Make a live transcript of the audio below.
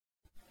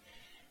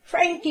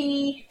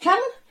Frankie,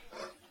 come.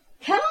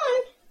 Come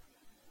on.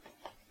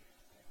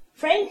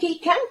 Frankie,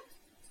 come.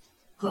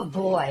 Good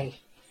boy.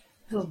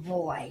 Good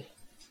boy.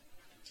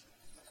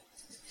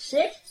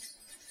 Sit.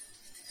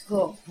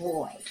 Good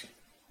boy.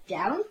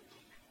 Down.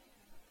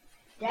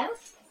 Down.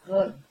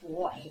 Good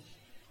boy.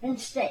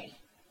 And stay.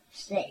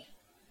 Stay.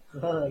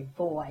 Good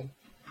boy.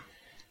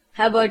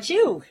 How about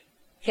you?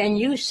 Can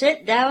you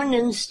sit down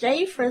and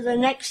stay for the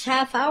next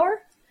half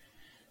hour?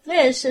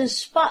 This is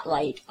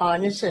Spotlight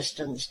on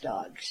Assistance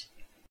Dogs.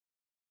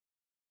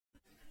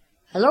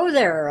 Hello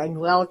there, and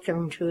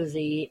welcome to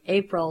the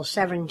April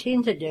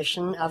 17th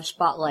edition of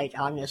Spotlight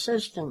on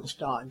Assistance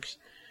Dogs.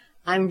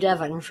 I'm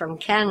Devon from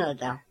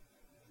Canada.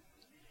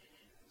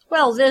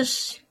 Well,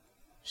 this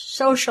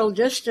social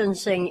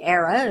distancing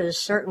era is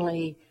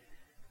certainly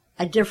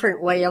a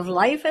different way of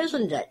life,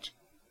 isn't it?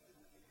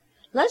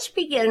 Let's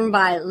begin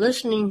by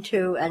listening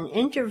to an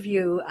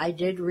interview I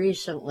did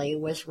recently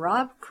with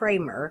Rob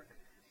Kramer,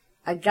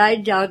 a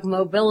guide dog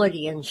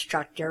mobility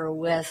instructor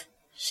with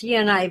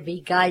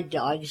CNIB Guide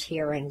Dogs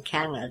here in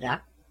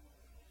Canada,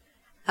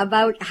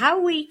 about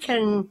how we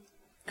can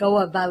go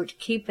about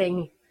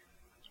keeping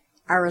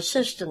our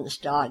assistance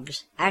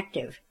dogs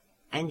active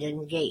and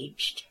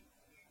engaged.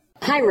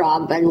 Hi,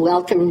 Rob, and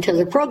welcome to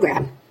the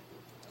program.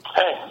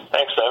 Hey,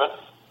 thanks, Devon.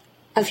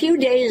 A few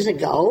days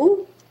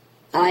ago,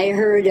 I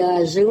heard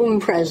a Zoom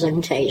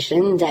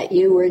presentation that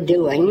you were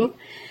doing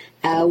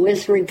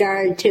with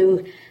regard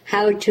to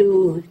how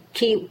to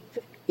keep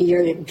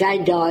your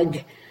guide dog,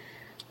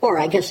 or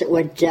I guess it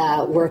would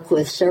work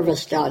with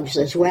service dogs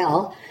as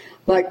well,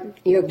 but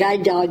your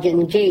guide dog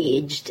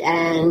engaged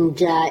and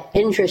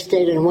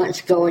interested in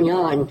what's going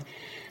on.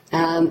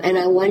 And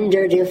I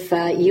wondered if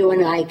you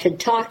and I could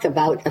talk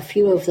about a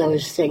few of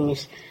those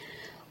things.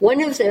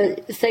 One of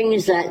the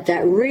things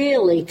that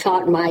really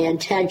caught my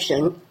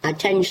attention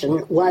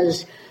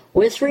was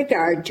with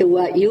regard to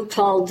what you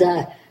called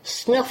the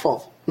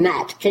snuffle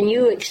mat. Can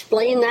you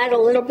explain that a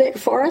little bit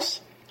for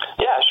us?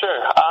 Yeah, sure.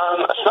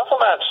 A snuffle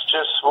mat's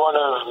just one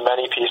of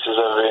many pieces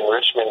of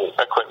enrichment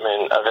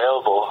equipment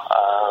available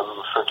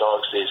for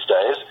dogs these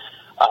days.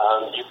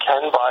 You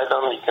can buy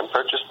them, you can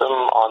purchase them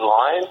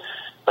online,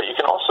 but you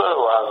can also,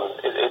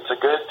 it's a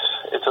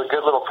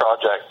good little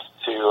project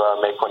to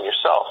make one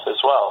yourself as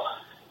well.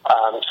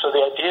 So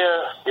the idea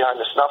behind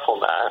the snuffle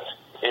mat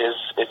is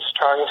it's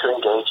trying to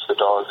engage the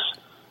dog's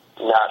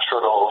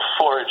natural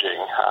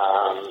foraging,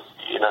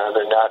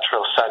 their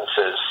natural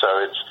senses. So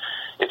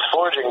it's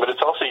foraging, but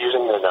it's also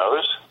using their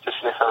nose to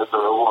sniff out the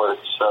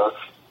rewards. So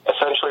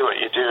essentially what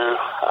you do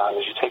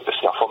is you take the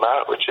snuffle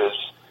mat, which is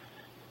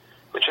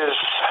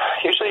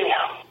usually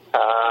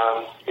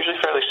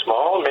fairly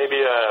small,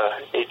 maybe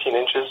 18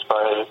 inches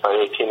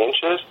by 18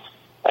 inches,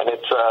 and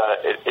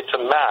it's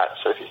a mat.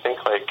 So if you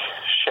think like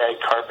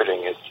shag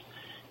carpeting,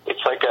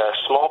 it's like a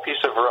small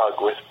piece of rug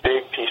with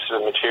big pieces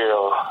of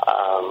material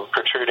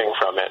protruding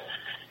from it.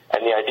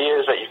 And the idea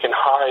is that you can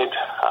hide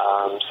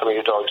some of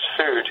your dog's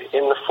food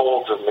in the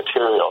folds of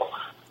material.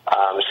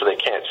 So they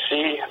can't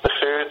see the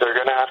food. They're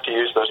going to have to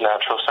use those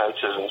natural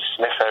senses and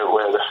sniff out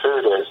where the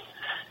food is,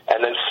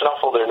 and then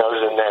snuffle their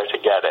nose in there to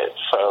get it.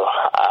 So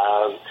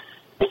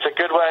it's a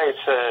good way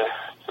to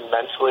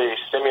mentally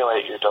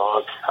stimulate your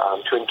dog,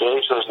 to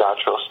engage those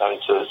natural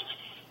senses,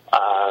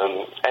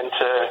 and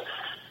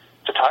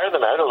to tire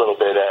them out a little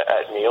bit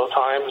at meal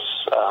times.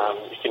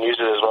 You can use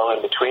it as well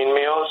in between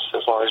meals,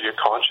 as long as you're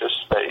conscious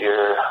that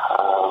you're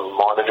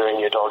monitoring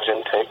your dog's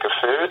intake of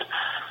food.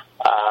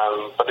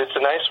 But it's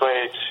a nice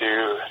way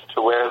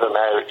to wear them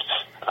out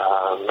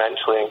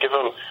mentally and give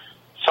them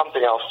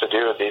something else to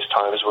do at these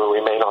times where we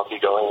may not be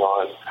going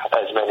on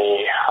as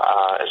many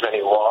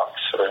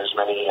walks or as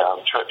many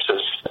trips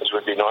as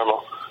would be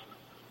normal.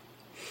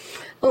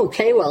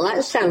 Okay, well,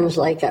 that sounds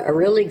like a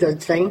really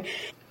good thing.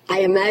 I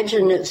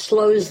imagine it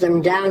slows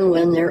them down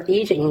when they're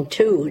eating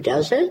too,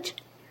 does it?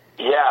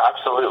 Yeah,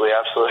 absolutely.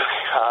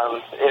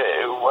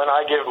 When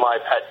I give my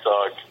pet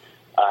dog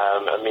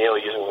a meal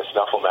using the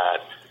snuffle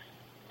mat,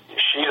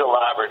 she's a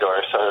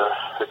Labrador, so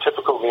the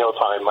typical meal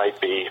time might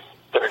be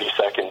 30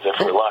 seconds if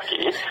we're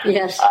lucky.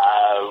 Yes.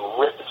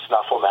 With the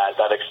snuffle mat,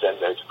 that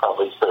extends out to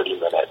probably 30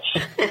 minutes.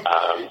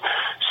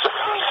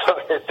 So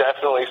it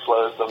definitely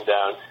slows them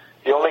down.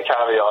 The only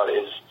caveat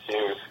is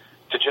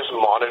to just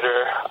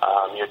monitor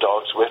your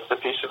dogs with the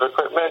piece of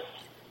equipment,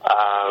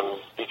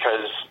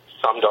 because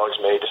some dogs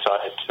may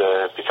decide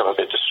to become a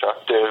bit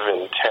destructive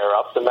and tear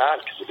up the mat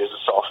because it is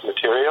a soft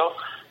material.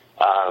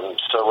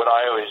 So what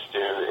I always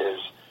do is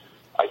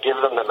I give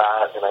them the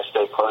mat and I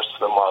stay close to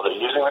them while they're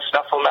using the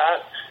snuffle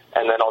mat,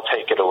 and then I'll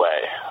take it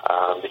away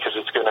because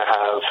it's going to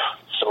have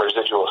some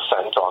residual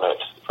scent on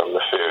it from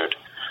the food.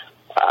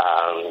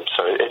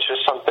 So it's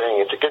just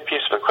it's a good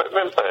piece of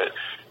equipment, but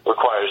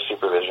requires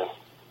supervision.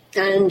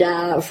 And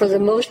for the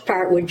most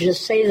part, would you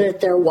say that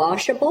they're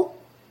washable?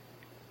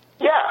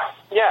 Yeah.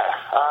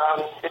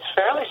 It's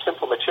fairly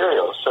simple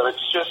material, so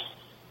it's just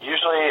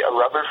usually a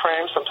rubber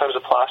frame, sometimes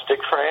a plastic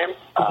frame,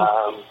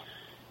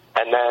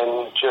 and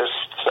then just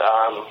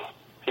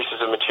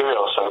pieces of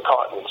material, so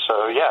cotton.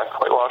 So, yeah,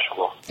 quite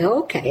washable.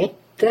 Okay.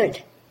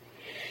 Good.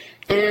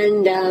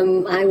 And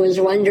I was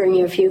wondering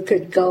if you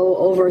could go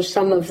over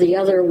some of the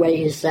other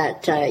ways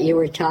that you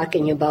were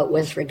talking about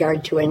with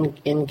regard to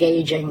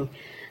engaging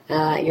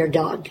your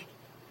dog.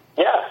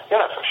 Yeah,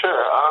 for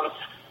sure.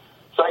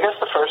 So I guess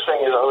the first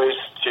thing is always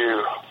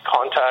to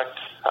contact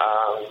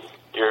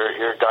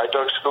your guide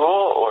dog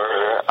school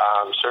or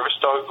service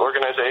dog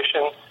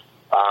organization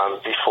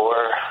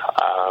before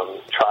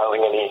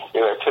trialing any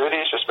new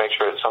activities. Just make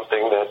sure it's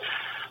something that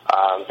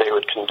they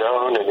would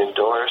condone and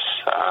endorse.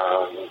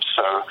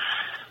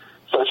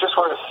 So it's just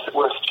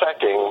worth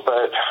checking.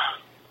 But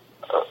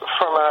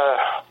from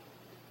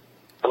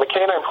a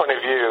canine point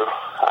of view,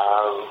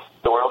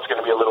 the world's going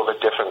to be a little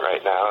bit different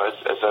right now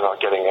as they're not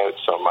getting out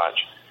so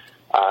much.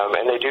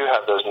 And they do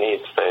have those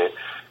needs. They,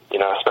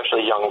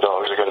 especially young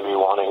dogs are going to be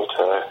wanting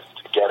to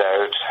get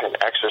out and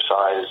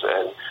exercise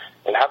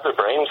and have their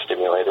brain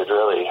stimulated,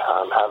 really,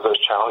 have those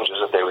challenges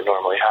that they would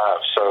normally have.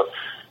 So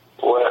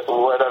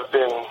what I've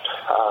been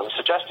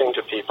suggesting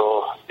to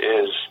people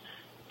is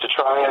to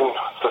try and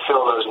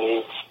fulfill those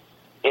needs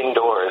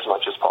indoor as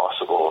much as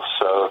possible.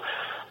 So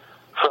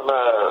from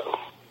a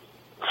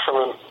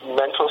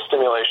mental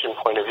stimulation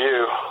point of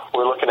view,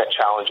 we're looking at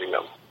challenging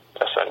them,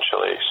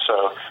 essentially.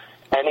 So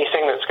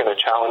anything that's going to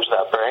challenge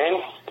that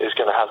brain is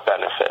going to have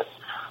benefit,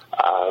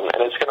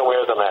 and it's going to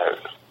wear them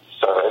out.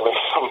 So it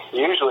makes them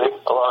usually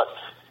a lot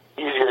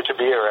easier to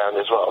be around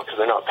as well, because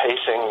they're not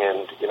pacing,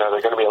 and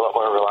they're going to be a lot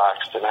more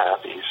relaxed and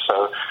happy.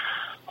 So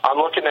I'm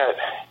looking at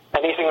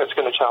anything that's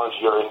going to challenge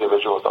your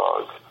individual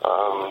dog.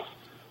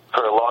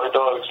 For a lot of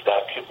dogs,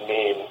 that could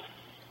mean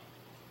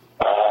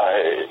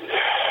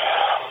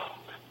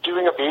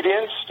doing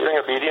obedience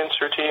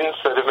routines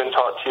that have been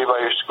taught to you by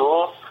your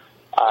school,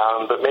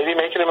 but maybe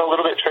making them a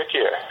little bit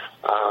trickier.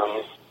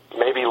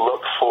 Maybe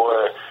look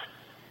for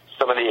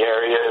some of the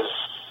areas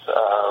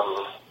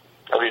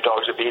of your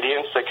dog's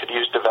obedience that could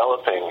use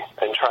developing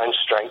and try and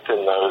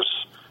strengthen those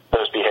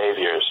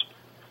behaviors.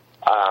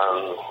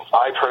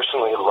 I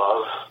personally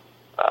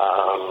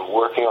love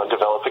working on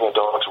developing a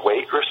dog's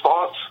weight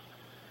response,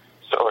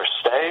 or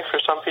stay for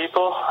some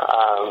people.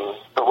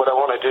 But what I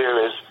want to do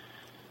is,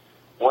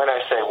 when I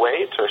say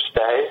wait or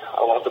stay,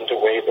 I want them to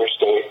wait or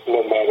stay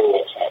no matter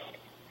what's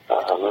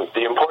happening.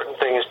 The important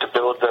thing is to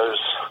build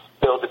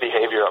the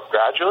behavior up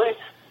gradually.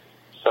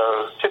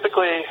 So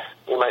typically,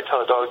 we might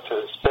tell a dog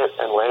to sit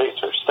and wait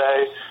or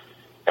stay,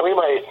 and we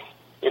might,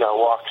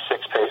 walk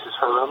 6 paces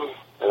for them,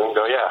 and then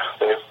go, yeah,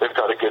 they've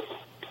got a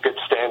good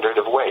standard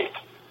of wait.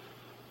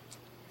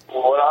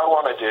 What I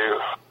want to do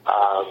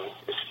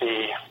is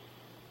see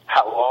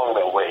how long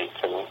they'll wait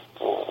and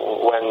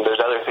when there's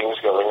other things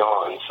going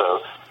on.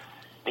 So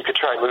you could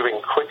try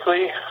moving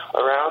quickly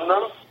around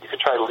them. You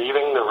could try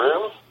leaving the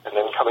room and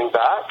then coming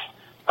back.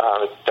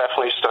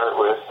 Definitely start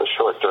with a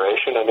short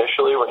duration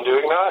initially when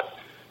doing that.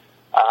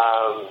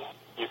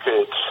 You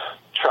could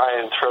try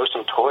and throw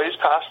some toys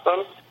past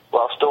them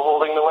while still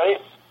holding the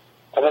weight,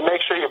 and then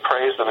make sure you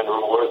praise them and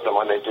reward them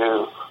when they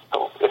do,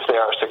 if they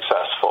are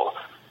successful.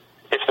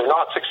 If they're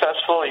not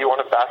successful, you want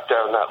to back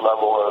down that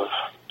level of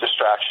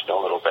distraction a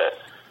little bit.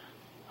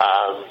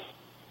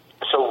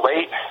 So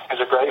wait is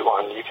a great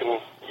one. You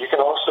can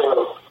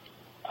also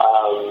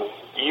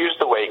use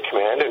the wait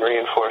command and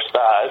reinforce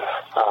that,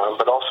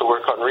 but also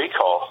work on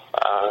recall.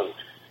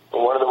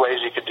 And one of the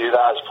ways you could do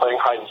that is playing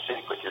hide and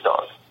seek with your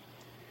dog.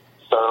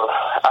 So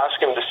ask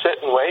him to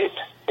sit and wait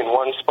in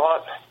one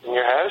spot in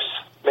your house.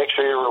 Make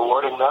sure you're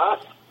rewarding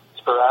that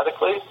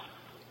sporadically.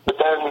 But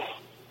then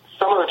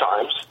some other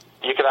times,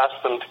 you could ask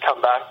them to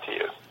come back to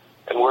you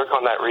and work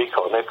on that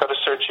recall. And they've got to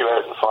search you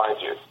out and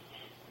find you.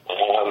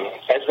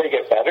 As they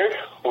get better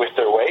with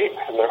their weight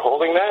and they're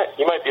holding that,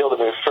 you might be able to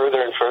move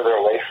further and further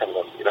away from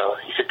them.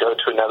 You could go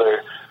to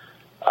another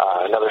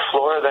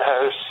floor of the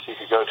house. You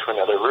could go to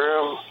another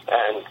room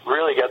and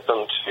really get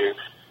them to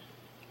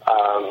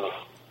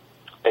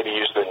maybe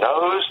use their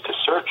nose to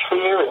search for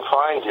you and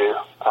find you.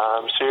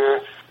 So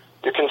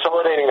you're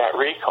consolidating that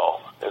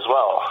recall as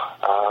well.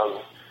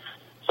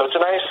 So it's a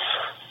nice,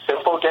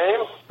 simple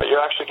game, but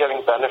you're actually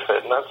getting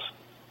benefit, and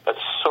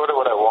that's sort of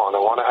what I want. I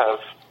want to have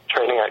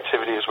training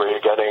activities where you're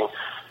getting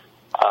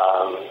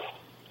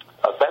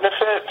a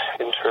benefit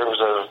in terms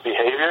of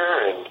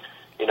behavior, and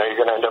you're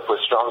going to end up with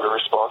stronger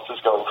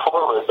responses going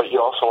forward, but you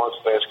also want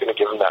something that's going to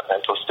give them that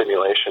mental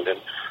stimulation,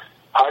 and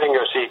hide and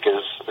go seek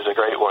is a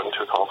great one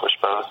to accomplish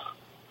both.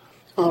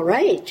 All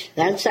right,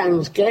 that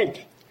sounds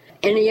good.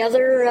 Any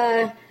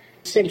other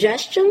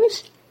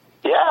suggestions?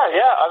 Yeah.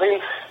 I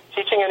mean,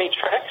 teaching any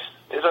tricks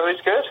is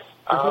always good.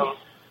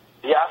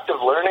 The act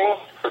of learning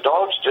for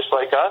dogs, just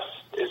like us,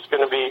 is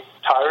going to be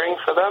tiring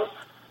for them.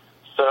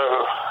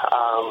 So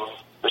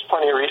there's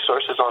plenty of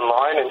resources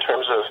online in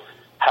terms of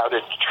how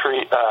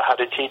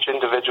to teach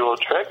individual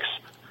tricks.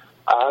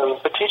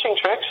 But teaching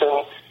tricks,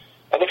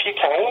 and if you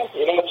can,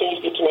 it's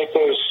always good to make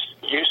those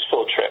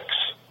useful tricks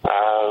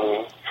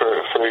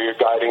for your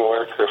guiding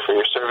work or for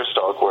your service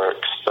dog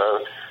work.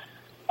 So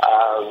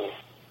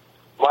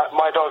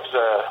my dog's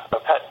a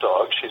pet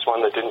dog. She's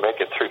one that didn't make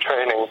it through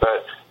training,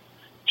 but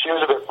she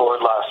was a bit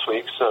bored last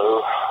week,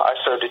 so I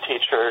also to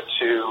teach her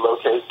to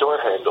locate door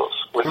handles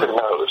with her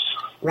nose.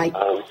 Right.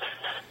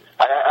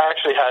 I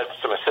actually had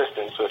some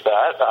assistance with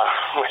that.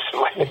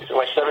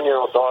 My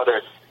 7-year-old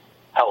daughter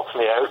helped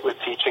me out with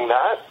teaching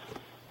that.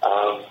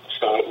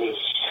 So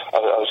I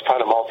was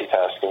kind of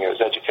multitasking. It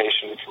was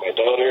education for my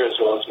daughter as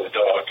well as my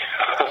dog.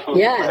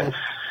 Yeah.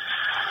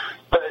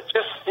 But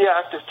just the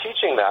act of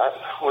teaching that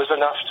was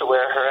enough to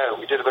wear her out.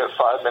 We did about a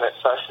 5-minute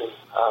session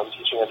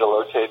teaching her to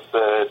locate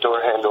the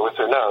door handle with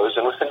her nose,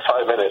 and within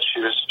 5 minutes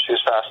she was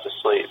fast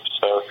asleep.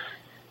 So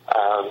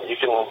you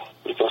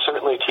can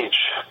certainly teach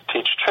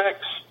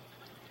tricks.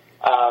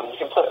 You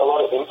can play a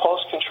lot of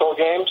impulse control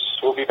games.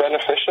 Will be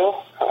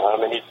beneficial,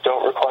 and you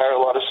don't require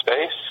a lot of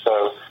space.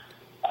 So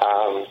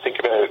think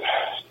about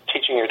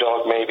teaching your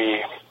dog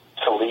maybe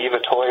to leave a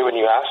toy when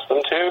you ask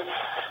them to,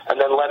 and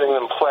then letting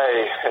them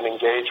play and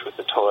engage with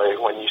the toy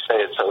when you say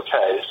it's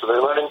okay. So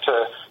they're learning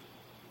to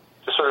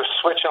sort of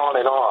switch on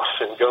and off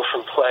and go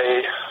from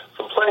play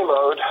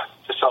mode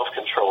to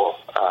self-control.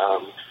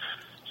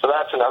 So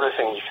that's another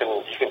thing you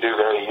can do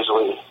very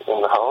easily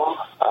in the home.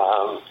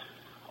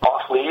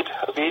 Off-lead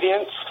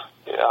obedience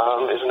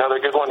is another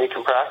good one you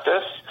can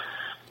practice.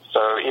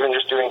 So even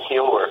just doing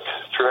heel work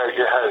throughout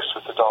your house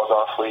with the dog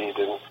off-lead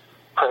and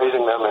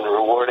praising them and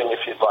rewarding,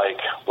 if you'd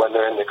like, when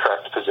they're in the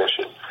correct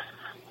position.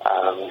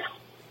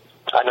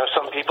 I know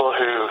some people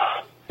who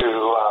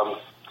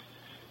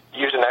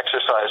use an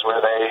exercise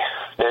where they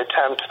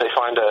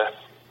find a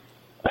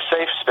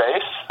safe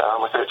space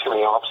without too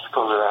many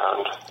obstacles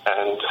around,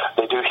 and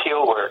they do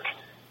heel work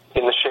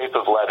in the shape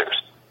of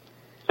letters.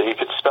 So you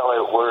could spell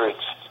out words.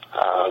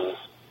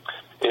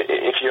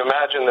 If you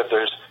imagine that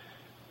there's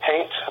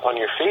paint on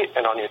your feet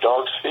and on your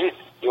dog's feet,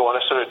 you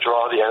want to sort of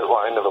draw the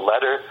outline of a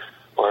letter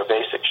or a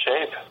basic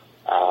shape.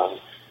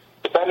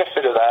 The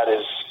benefit of that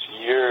is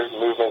your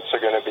movements are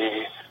going to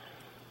be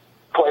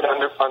quite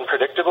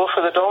unpredictable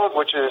for the dog,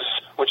 which is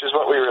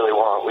what we really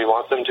want. We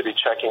want them to be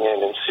checking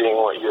in and seeing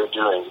what you're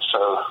doing.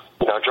 So,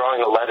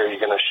 drawing a letter, you're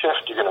going to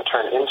shift, you're going to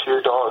turn into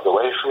your dog,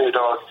 away from your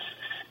dog,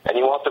 and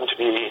you want them to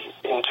be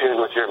in tune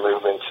with your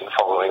movements and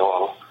following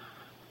along.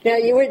 Now,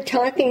 you were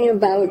talking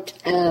about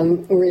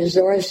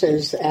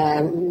resources,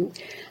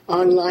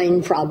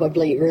 online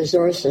probably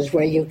resources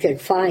where you could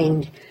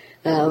find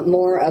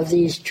more of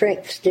these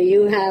tricks. Do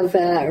you have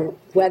a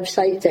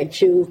website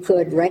that you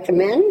could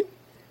recommend?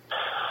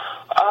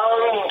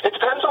 It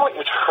depends on what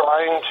you're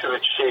trying to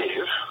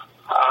achieve.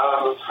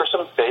 For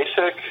some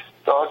basic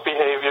dog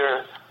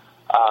behavior,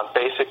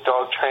 basic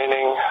dog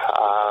training,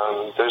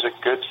 there's a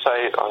good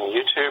site on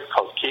YouTube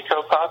called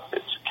KikoPup.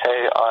 It's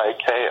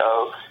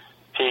KIKOPUP.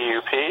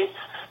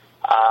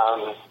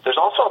 There's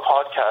also a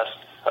podcast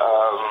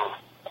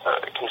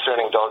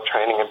concerning dog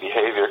training and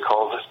behavior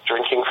called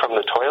Drinking from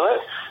the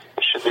Toilet.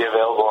 It should be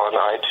available on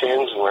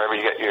iTunes and wherever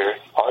you get your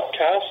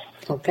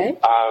podcasts. Okay.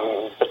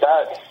 But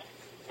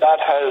that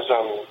has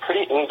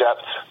pretty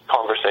in-depth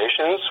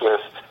conversations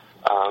with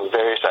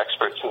various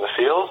experts in the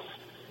field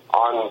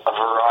on a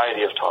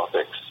variety of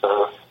topics.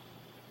 So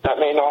that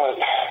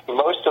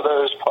most of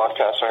those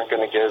podcasts aren't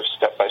going to give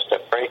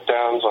step-by-step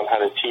breakdowns on how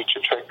to teach a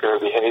trick or a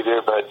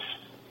behavior, but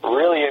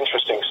really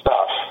interesting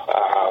stuff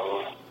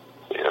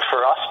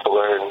for us to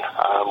learn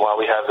while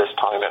we have this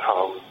time at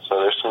home. So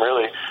there's some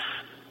really,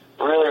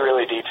 really,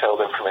 really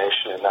detailed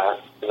information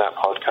in that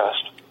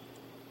podcast.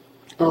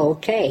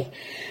 Okay.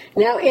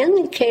 Now, in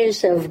the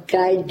case of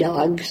guide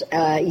dogs,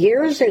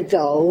 years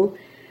ago,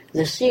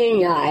 the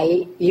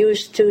CNI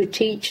used to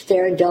teach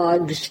their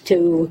dogs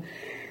to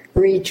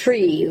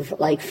retrieve.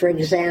 Like, for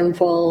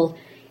example,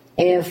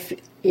 if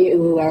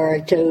you are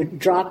to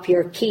drop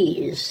your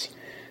keys,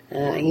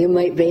 you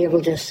might be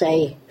able to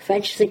say,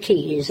 fetch the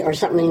keys, or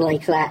something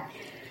like that.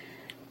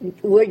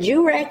 Would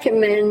you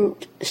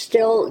recommend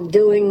still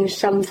doing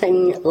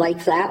something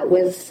like that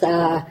with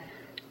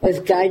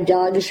guide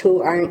dogs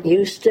who aren't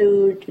used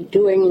to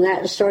doing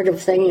that sort of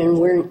thing and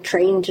weren't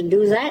trained to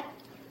do that?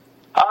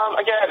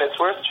 Again, it's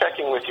worth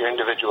checking with your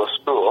individual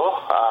school.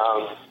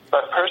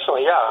 But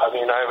personally, yeah. I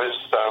mean, I was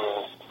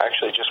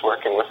actually just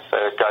working with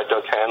a guide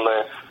dog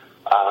handler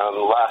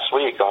last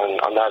week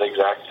on that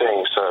exact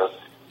thing. So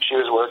she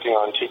was working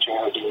on teaching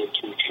her to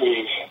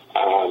retrieve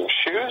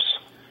shoes,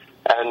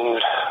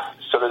 and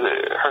so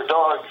her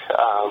dog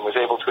was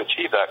able to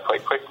achieve that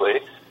quite quickly.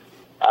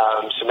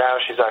 So now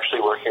she's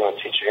actually working on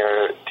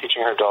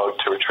teaching her dog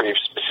to retrieve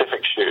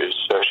specific shoes.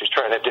 So she's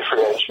trying to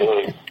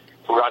differentiate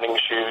running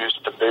shoes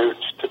to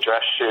boots to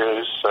dress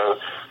shoes. So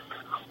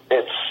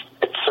it's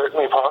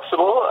certainly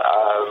possible.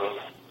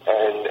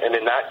 And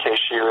in that case,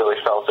 she really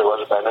felt there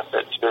was a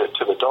benefit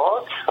to the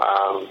dog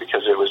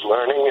because it was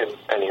learning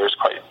and he was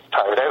quite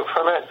tired out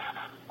from it.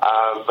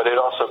 But it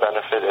also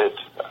benefited,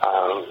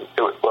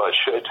 it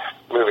should,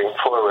 moving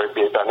forward,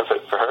 be a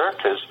benefit for her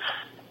because,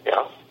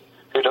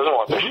 who doesn't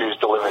want their shoes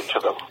delivered to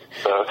them?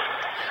 So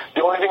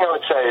the only thing I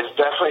would say is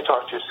definitely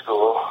talk to your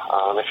school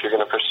if you're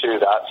going to pursue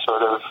that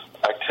sort of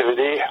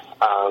activity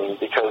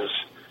because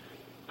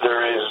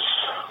there is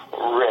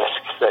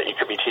risk that you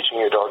could be teaching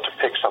your dog to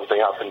pick something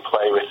up and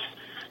play with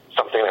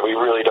something that we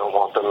really don't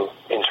want them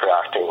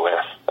interacting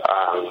with.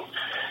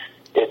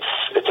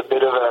 It's a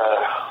bit of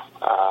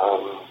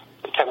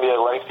it can be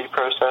a lengthy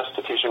process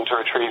to teach them to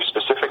retrieve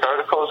specific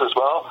articles as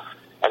well,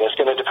 and it's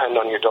going to depend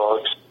on your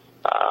dog's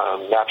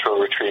natural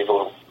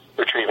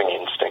retrieving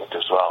instinct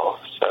as well.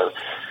 So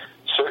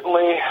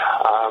certainly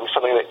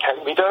something that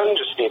can be done,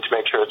 just need to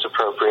make sure it's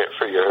appropriate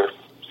for your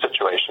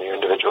situation, your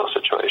individual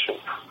situation.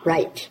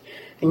 Right.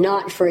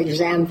 Not, for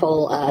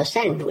example, a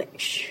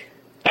sandwich.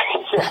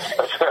 Yes,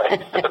 that's right.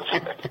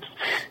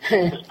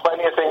 There's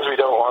plenty of things we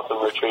don't want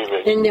them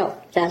retrieving. No,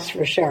 that's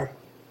for sure.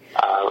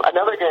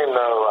 Another game,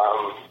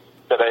 though,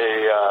 that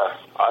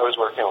I was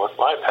working on with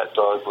my pet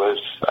dog was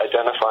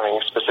identifying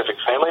specific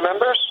family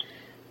members.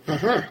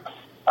 Uh-huh.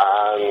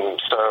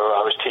 So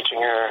I was teaching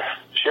her.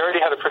 She already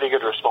had a pretty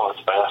good response.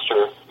 I asked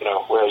her,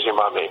 where's your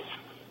mommy?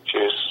 She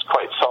was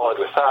quite solid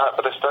with that,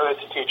 but I started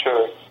to teach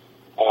her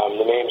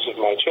the names of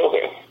my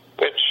children,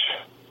 which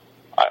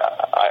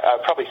I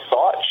probably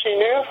thought she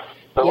knew,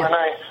 but when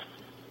I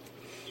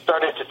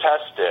started to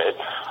test it,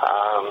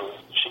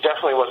 she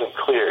definitely wasn't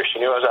clear. She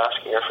knew I was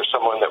asking her for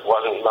someone that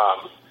wasn't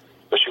mom,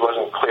 but she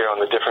wasn't clear on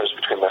the difference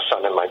between my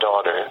son and my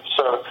daughter.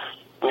 So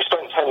we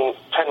spent 10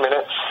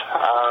 minutes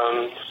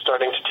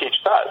starting to teach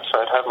that. So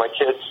I'd have my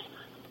kids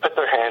put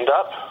their hand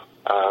up,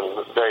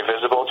 very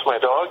visible to my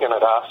dog, and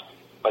I'd ask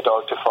my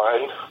dog to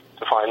find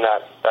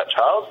that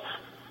child.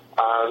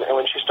 And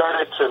when she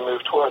started to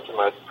move towards him,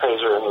 I'd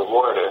praise her and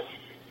reward her.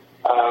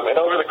 And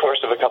over the course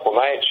of a couple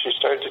nights, she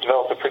started to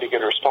develop a pretty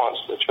good response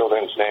to the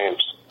children's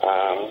names.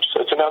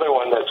 So it's another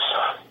one that's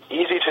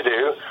easy to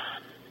do.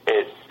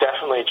 It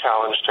definitely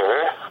challenged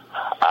her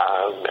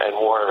and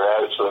wore her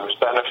out, so there was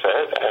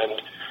benefit.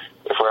 And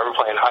if we're ever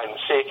playing hide and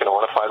seek and I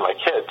want to find my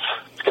kids,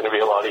 it's going to be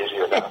a lot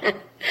easier now.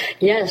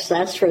 Yes,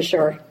 that's for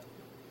sure.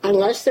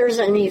 Unless there's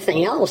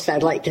anything else,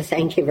 I'd like to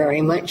thank you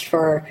very much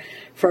for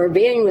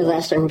being with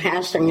us and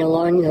passing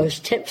along those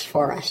tips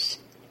for us.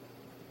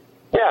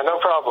 Yeah, no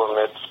problem.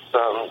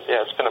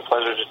 It's been a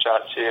pleasure to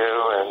chat to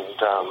you, and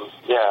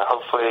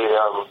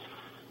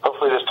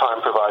hopefully this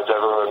time provides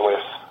everyone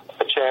with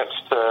a chance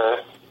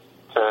to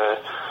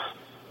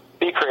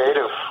be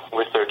creative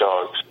with their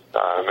dogs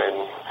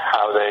and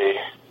how they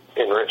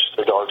enrich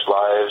their dogs'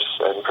 lives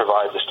and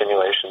provide the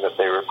stimulation that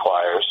they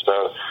require.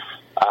 So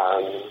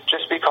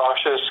just be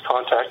cautious,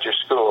 contact your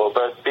school,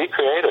 but be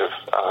creative.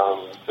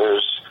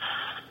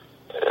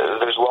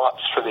 There's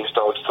lots for these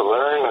dogs to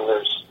learn, and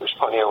there's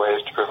plenty of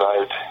ways to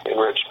provide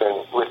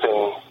enrichment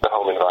within the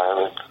home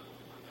environment.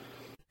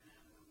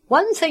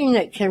 One thing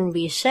that can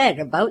be said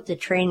about the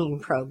training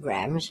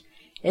programs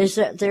is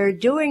that they're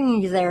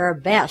doing their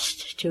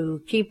best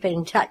to keep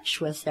in touch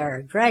with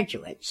their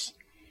graduates.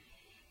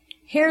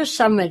 Here's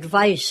some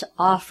advice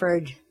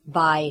offered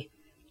by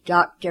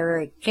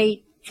Dr.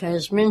 Kate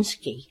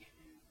Kosminski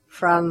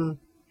from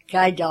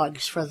Guide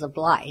Dogs for the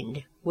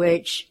Blind,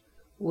 which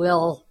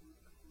will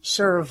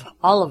serve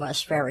all of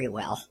us very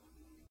well.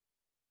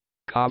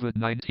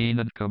 COVID-19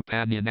 and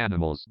Companion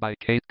Animals by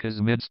Kate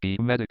Kosminski,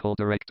 Medical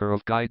Director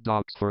of Guide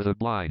Dogs for the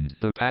Blind.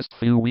 The past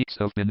few weeks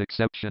have been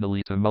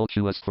exceptionally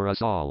tumultuous for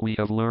us all. We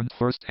have learned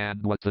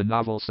firsthand what the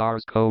novel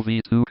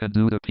SARS-CoV-2 can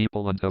do to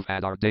people and have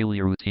had our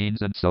daily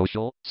routines and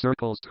social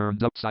circles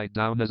turned upside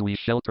down as we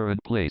shelter in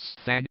place.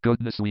 Thank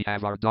goodness we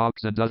have our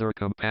dogs and other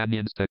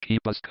companions to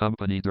keep us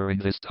company during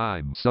this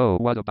time. So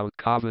what about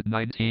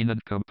COVID-19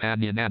 and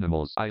companion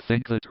animals? I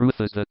think the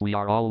truth is that we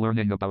are all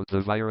learning about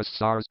the virus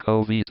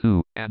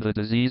SARS-CoV-2 and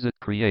the disease it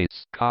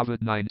creates,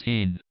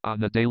 COVID-19.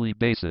 On a daily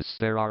basis,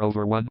 there are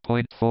over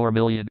 1.4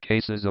 million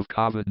cases of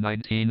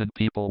COVID-19 in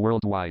people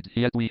worldwide,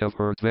 yet we have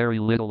heard very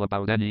little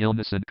about any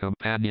illness in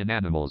companion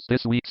animals.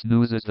 This week's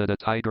news is that a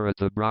tiger at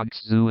the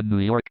Bronx Zoo in New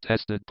York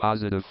tested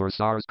positive for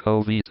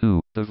SARS-CoV-2,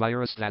 the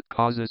virus that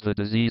causes the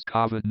disease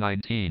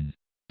COVID-19.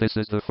 This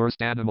is the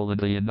first animal in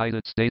the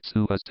United States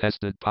who has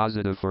tested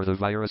positive for the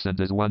virus and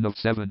is one of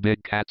 7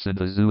 big cats in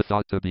the zoo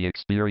thought to be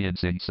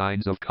experiencing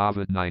signs of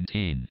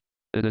COVID-19.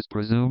 It is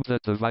presumed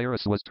that the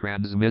virus was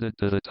transmitted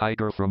to the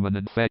tiger from an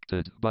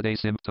infected, but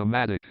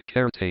asymptomatic,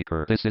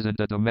 caretaker. This isn't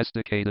a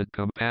domesticated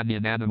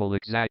companion animal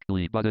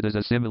exactly, but it is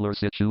a similar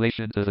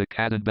situation to the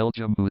cat in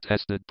Belgium who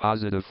tested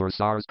positive for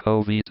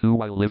SARS-CoV-2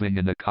 while living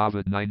in a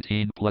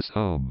COVID-19 plus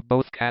home.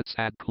 Both cats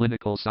had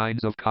clinical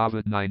signs of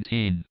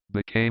COVID-19,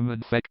 became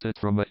infected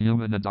from a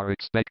human and are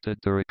expected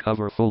to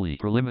recover fully.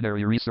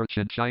 Preliminary research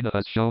in China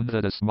has shown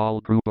that a small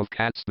group of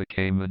cats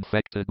became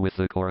infected with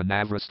the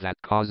coronavirus that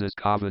causes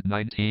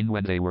COVID-19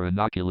 when they were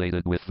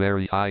inoculated with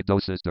very high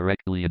doses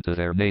directly into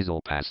their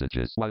nasal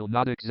passages. While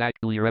not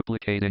exactly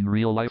replicating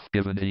real life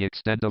given the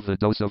extent of the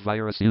dose of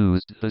virus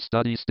used, the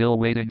study still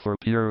waiting for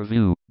peer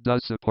review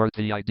does support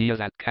the idea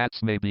that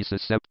cats may be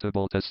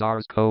susceptible to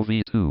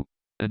SARS-CoV-2.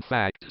 In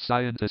fact,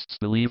 scientists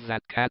believe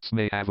that cats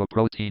may have a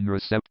protein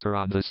receptor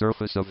on the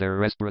surface of their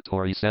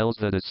respiratory cells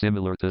that is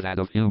similar to that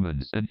of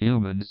humans. In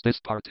humans, this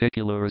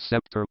particular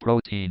receptor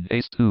protein,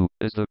 ACE2,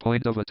 is the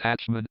point of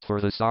attachment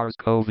for the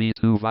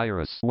SARS-CoV-2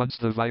 virus. Once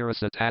the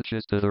virus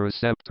attaches to the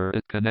receptor,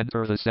 it can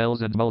enter the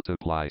cells and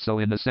multiply. So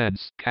in a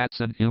sense, cats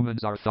and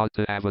humans are thought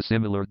to have a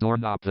similar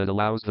doorknob that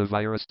allows the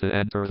virus to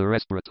enter the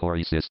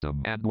respiratory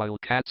system. And while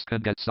cats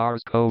can get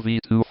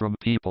SARS-CoV-2 from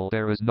people,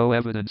 there is no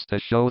evidence to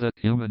show that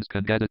humans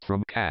can get it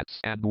from cats.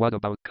 And what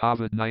about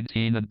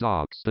COVID-19 and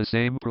dogs? The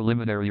same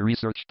preliminary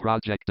research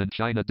project in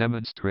China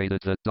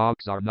demonstrated that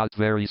dogs are not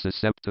very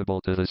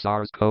susceptible to the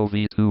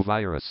SARS-CoV-2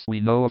 virus.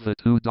 We know of the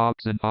 2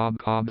 dogs in Hong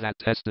Kong that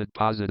tested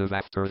positive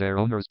after their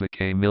owners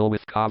became ill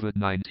with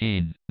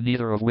COVID-19,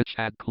 neither of which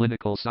had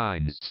clinical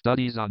signs.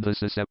 Studies on the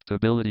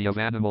susceptibility of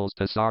animals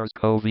to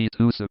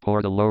SARS-CoV-2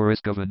 support a low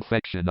risk of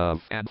infection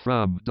of and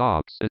from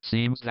dogs. It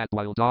seems that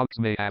while dogs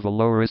may have a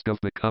low risk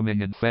of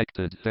becoming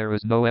infected, there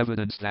is no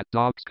evidence that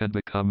dogs can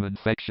become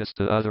infectious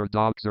to other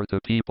dogs or to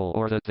people,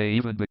 or that they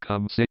even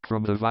become sick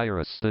from the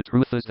virus. The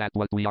truth is that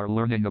what we are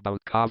learning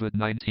about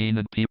COVID-19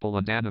 in people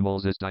and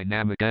animals is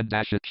dynamic and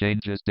it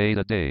changes day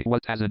to day.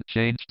 What hasn't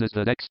changed is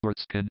that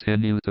experts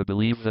continue to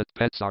believe that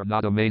pets are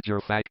not a major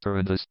factor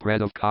in the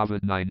spread of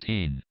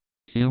COVID-19.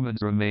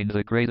 Humans remain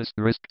the greatest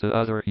risk to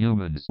other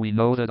humans. We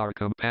know that our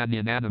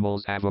companion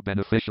animals have a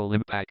beneficial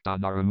impact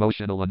on our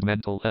emotional and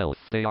mental health.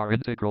 They are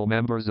integral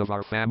members of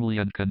our family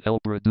and can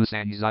help reduce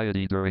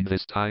anxiety during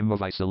this time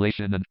of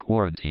isolation and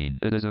quarantine.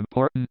 It is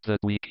important that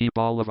we keep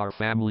all of our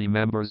family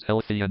members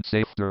healthy and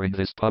safe during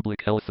this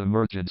public health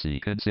emergency.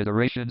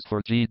 Considerations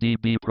for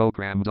GDB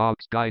program: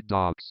 dogs, guide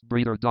dogs,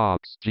 breeder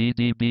dogs,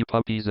 GDB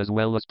puppies as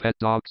well as pet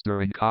dogs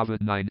during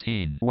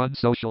COVID-19. 1.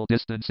 Social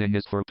distancing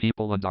is for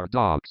people and our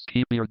dogs.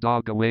 Keep your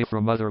dog away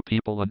from other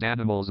people and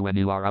animals when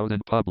you are out in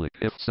public.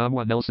 If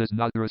someone else is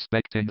not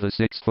respecting the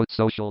 6-foot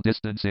social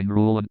distancing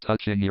rule and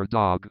touching your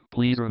dog,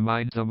 please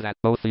remind them that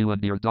both you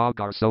and your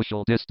dog are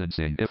social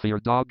distancing. If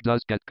your dog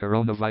does get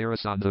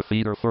coronavirus on the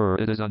feet or fur,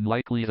 it is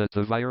unlikely that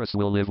the virus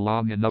will live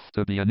long enough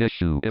to be an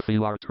issue. If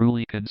you are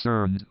truly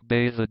concerned,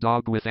 bathe the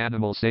dog with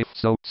animal-safe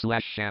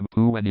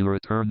soap/shampoo when you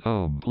return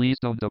home. Please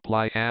don't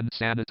apply hand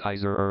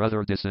sanitizer or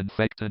other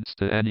disinfectants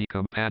to any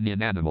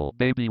companion animal.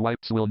 Baby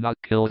wipes will not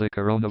kill the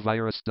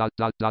coronavirus,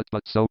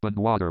 but soap and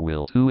water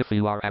will. 2. If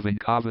you are having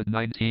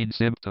COVID-19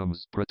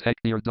 symptoms,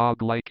 protect your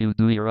dog like you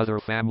do your other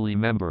family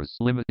members.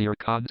 Limit your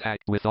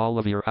contact with all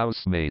of your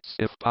housemates.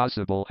 If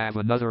possible, have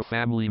another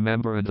family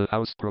member in the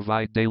house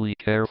provide daily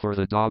care for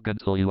the dog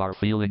until you are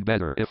feeling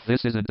better. If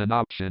this isn't an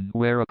option,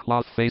 wear a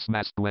cloth face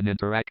mask when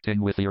interacting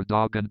with your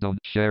dog and don't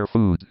share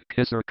food,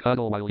 kiss or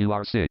cuddle while you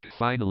are sick.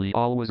 Finally,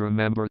 always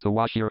remember to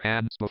wash your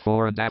hands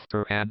before and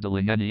after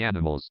handling any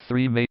animals.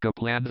 3. Make a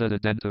plan that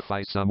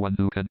identifies someone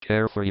who can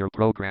care for your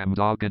program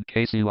dog in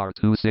case you are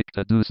too sick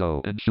to do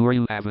so. Ensure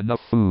you have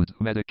enough food,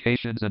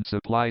 medications and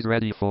supplies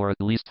ready for at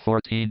least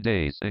 14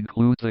 days.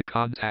 Include the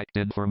contact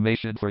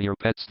information for your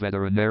pet's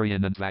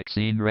veterinarian and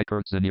vaccine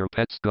records in your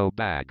pet's go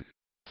bag.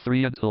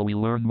 3. Until we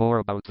learn more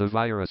about the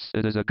virus,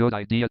 it is a good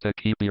idea to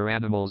keep your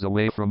animals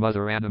away from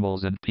other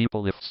animals and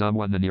people if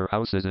someone in your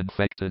house is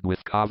infected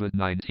with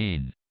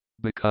COVID-19.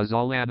 Because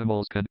all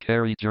animals can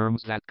carry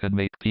germs that can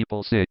make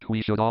people sick,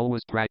 we should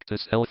always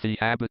practice healthy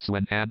habits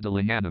when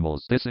handling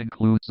animals. This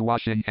includes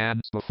washing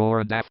hands before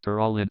and after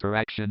all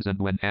interactions and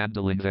when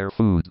handling their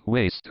food,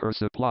 waste, or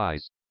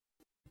supplies.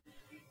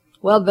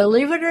 Well,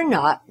 believe it or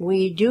not,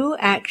 we do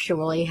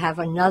actually have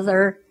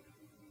another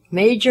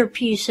major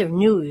piece of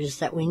news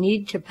that we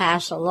need to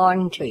pass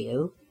along to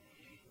you.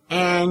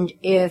 And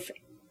if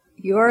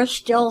you're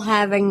still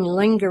having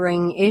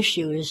lingering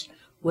issues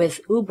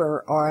with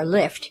Uber or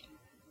Lyft,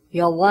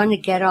 you'll want to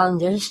get on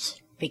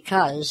this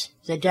because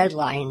the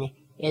deadline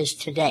is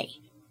today.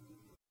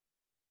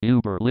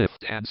 Uber,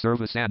 Lyft, and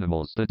service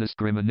animals. The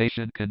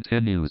discrimination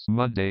continues.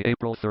 Monday,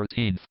 April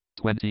 13th.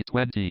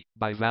 2020,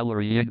 by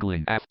Valerie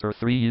Yingling. After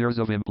 3 years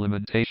of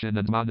implementation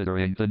and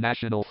monitoring, the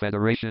National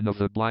Federation of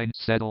the Blind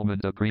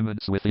settlement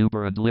agreements with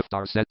Uber and Lyft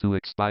are set to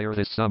expire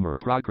this summer.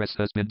 Progress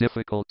has been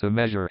difficult to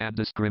measure, and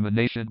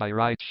discrimination by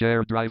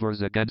ride-share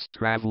drivers against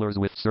travelers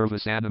with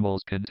service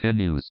animals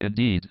continues.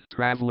 Indeed,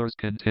 travelers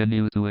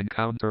continue to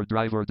encounter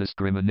driver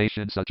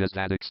discrimination such as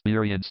that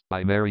experienced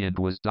by Marion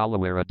Guasdala,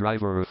 where a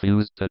driver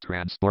refused to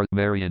transport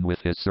Marion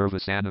with his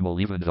service animal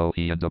even though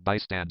he and a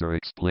bystander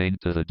explained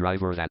to the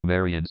driver that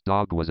Marion's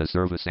dog was a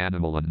service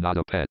animal and not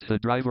a pet. The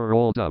driver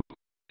rolled up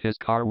his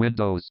car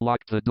windows,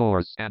 locked the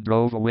doors, and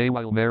drove away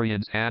while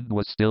Marion's hand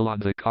was still on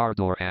the car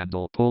door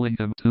handle, pulling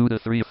him 2 to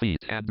 3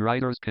 feet. And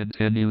riders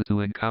continue to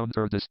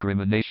encounter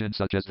discrimination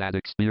such as that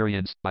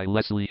experienced by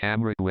Leslie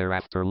Hamrick, where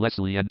after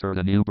Leslie entered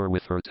an Uber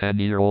with her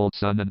 10-year-old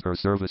son and her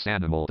service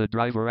animal, the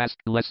driver asked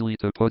Leslie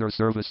to put her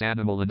service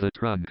animal in the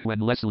trunk. When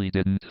Leslie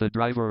didn't, the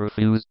driver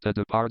refused to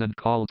depart and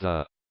called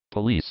the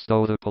police.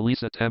 Though the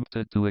police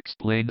attempted to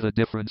explain the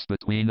difference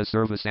between a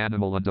service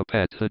animal and a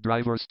pet, the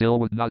driver still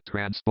would not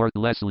transport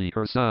Leslie,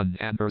 her son,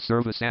 and her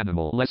service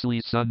animal.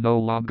 Leslie's son no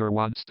longer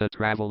wants to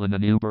travel in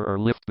an Uber or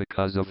Lyft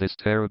because of this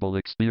terrible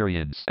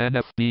experience.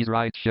 NFB's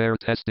ride-share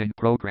testing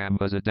program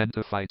has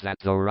identified that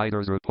though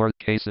riders report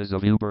cases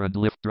of Uber and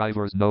Lyft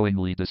drivers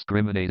knowingly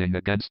discriminating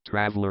against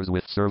travelers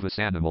with service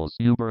animals,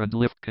 Uber and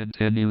Lyft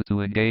continue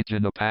to engage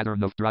in a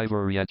pattern of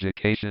driver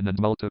re-education and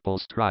multiple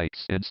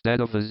strikes, instead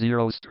of the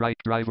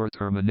zero-strike driver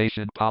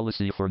termination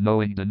policy for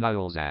knowing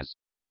denials as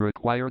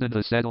required in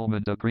the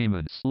settlement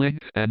agreements. Link.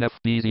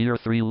 NFB's Year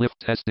 3 Lyft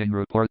testing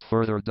report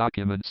further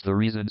documents the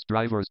reasons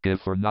drivers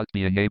give for not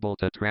being able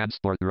to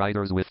transport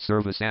riders with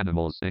service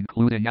animals,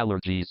 including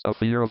allergies, a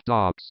fear of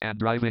dogs, and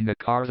driving a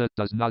car that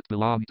does not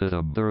belong to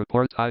them. The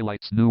report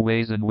highlights new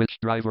ways in which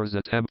drivers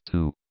attempt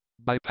to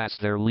bypass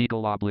their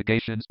legal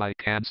obligations by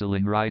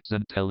canceling rides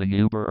and telling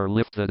Uber or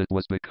Lyft that it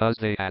was because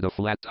they had a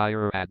flat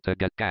tire or had to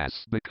get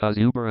gas. Because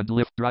Uber and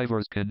Lyft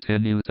drivers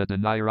continue to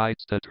deny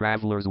rides to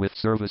travelers with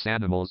service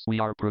animals, we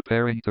are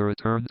preparing to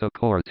return to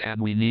court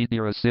and we need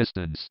your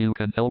assistance. You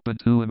can help in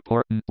two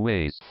important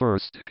ways.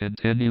 First,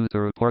 continue to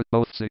report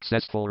both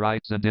successful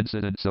rides and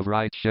incidents of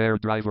ride-share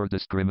driver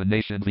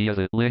discrimination via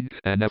the link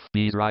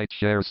NFB's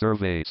ride-share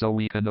survey so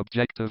we can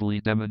objectively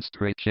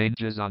demonstrate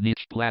changes on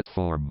each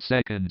platform.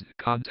 Second,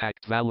 contact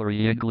Valerie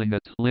Yingling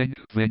at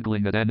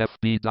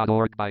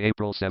vingling@nfb.org by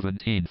April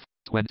 17,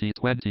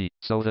 2020,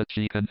 so that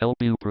she can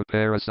help you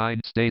prepare a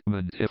signed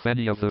statement if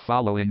any of the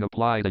following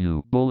apply to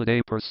you. Bullet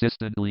A.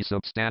 Persistently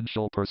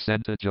substantial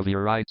percentage of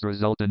your rides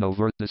result in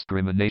overt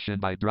discrimination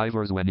by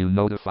drivers when you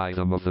notify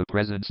them of the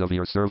presence of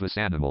your service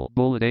animal.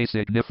 Bullet A.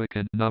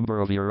 Significant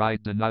number of your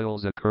ride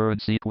denials occur in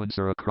sequence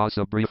or across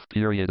a brief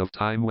period of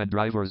time when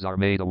drivers are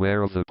made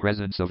aware of the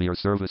presence of your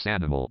service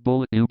animal.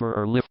 Bullet Uber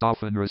or Lyft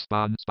often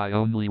responds by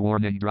only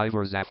warning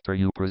drivers after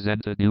you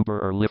presented Uber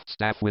or Lyft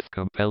staff with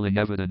compelling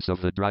evidence of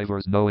the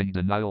driver's knowing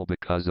denial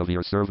because of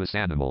your service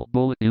animal.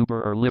 Bullet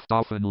Uber or Lyft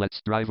often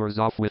lets drivers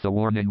off with a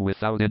warning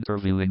without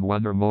interviewing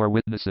one or more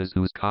witnesses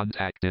whose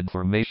contact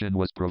information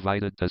was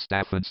provided to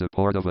staff in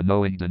support of a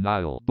knowing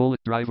denial. Bullet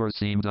drivers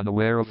seemed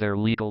unaware of their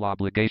legal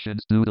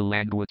obligations due to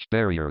language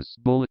barriers.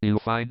 Bullet you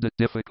find it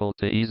difficult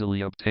to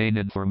easily obtain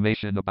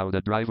information about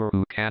a driver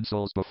who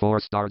cancels before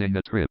starting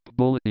a trip.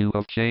 Bullet you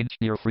have changed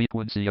your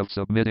frequency of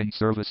submitting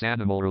service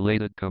animal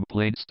related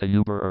complaints to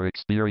Uber or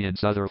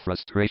experience other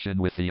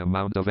frustration with the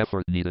amount of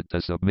effort needed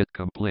to submit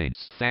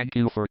complaints. Thank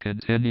you for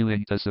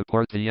continuing to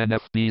support the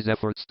NFB's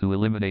efforts to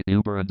eliminate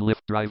Uber and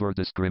Lyft driver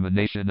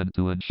discrimination and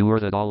to ensure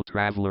that all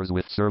travelers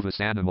with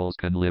service animals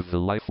can live the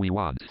life we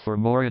want. For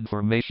more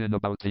information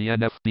about the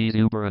NFB's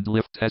Uber and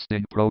Lyft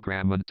testing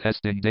program and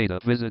testing data,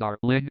 visit our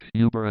link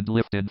Uber and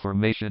Lyft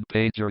information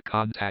page or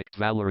contact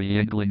Valerie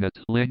Yingling at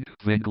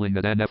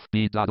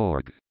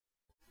vingling@nfb.org.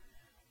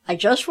 I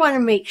just want to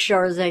make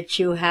sure that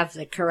you have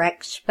the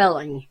correct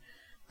spelling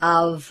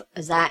of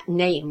that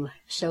name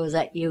so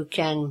that you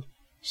can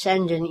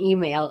send an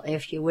email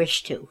if you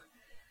wish to.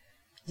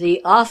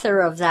 The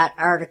author of that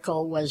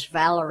article was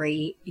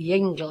Valerie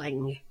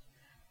Yingling.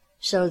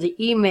 So the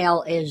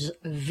email is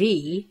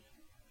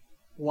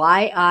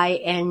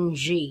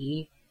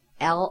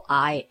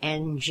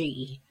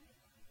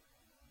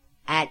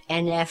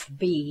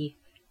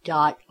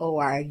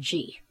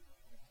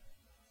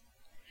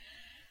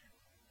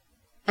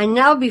And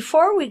now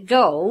before we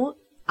go,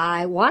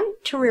 I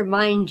want to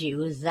remind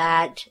you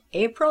that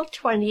April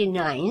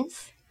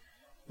 29th,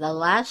 the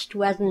last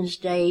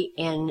Wednesday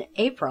in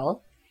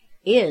April,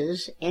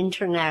 is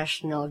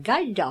International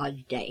Guide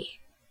Dog Day.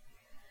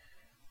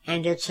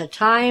 And it's a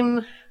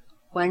time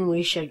when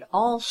we should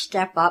all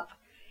step up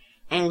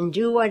and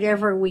do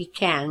whatever we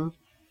can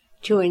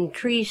to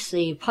increase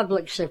the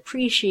public's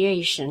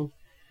appreciation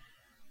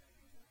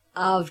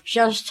of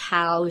just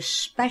how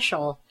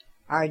special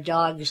our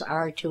dogs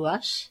are to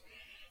us,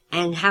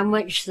 and how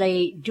much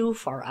they do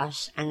for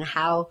us, and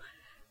how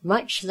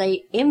much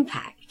they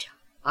impact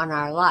on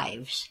our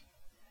lives.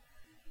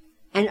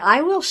 And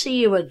I will see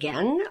you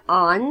again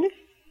on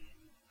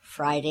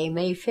Friday,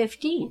 May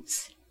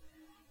 15th.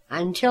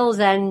 Until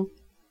then,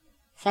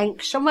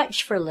 thanks so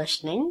much for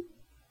listening.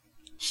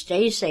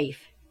 Stay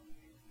safe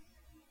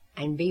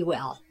and be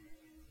well.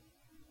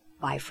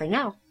 Bye for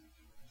now.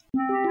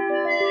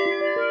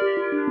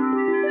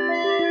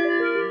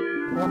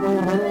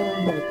 London,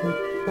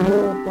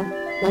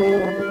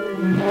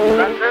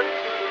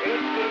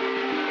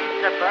 18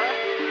 December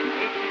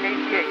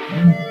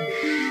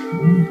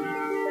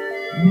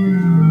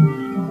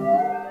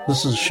 1888.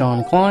 This is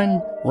Sean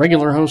Klein,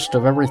 regular host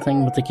of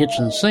Everything But the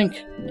Kitchen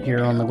Sink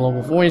here on the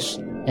Global Voice,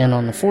 and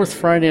on the fourth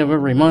Friday of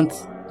every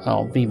month,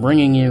 I'll be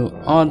bringing you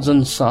Odds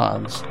and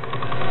Sods, a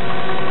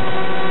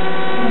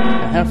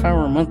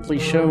half-hour monthly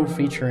show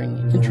featuring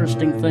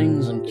interesting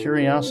things and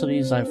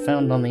curiosities I've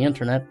found on the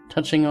internet,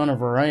 touching on a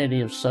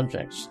variety of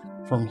subjects,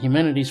 from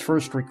humanity's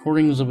first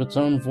recordings of its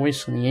own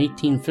voice in the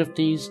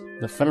 1850s,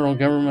 the federal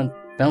government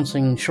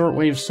bouncing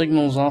shortwave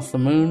signals off the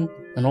moon,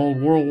 an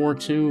old World War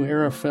II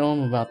era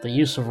film about the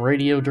use of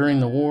radio during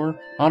the war,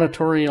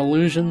 auditory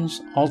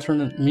illusions,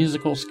 alternate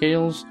musical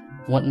scales,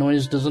 what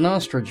noise does an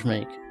ostrich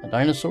make, a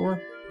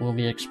dinosaur? We'll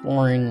be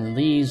exploring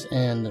these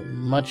and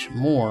much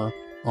more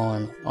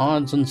on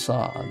Odds and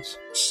Sods,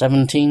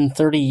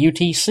 1730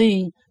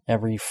 UTC,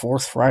 every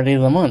fourth Friday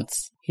of the month,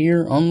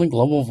 here on the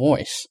Global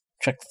Voice.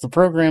 Check the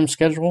program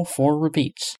schedule for repeats.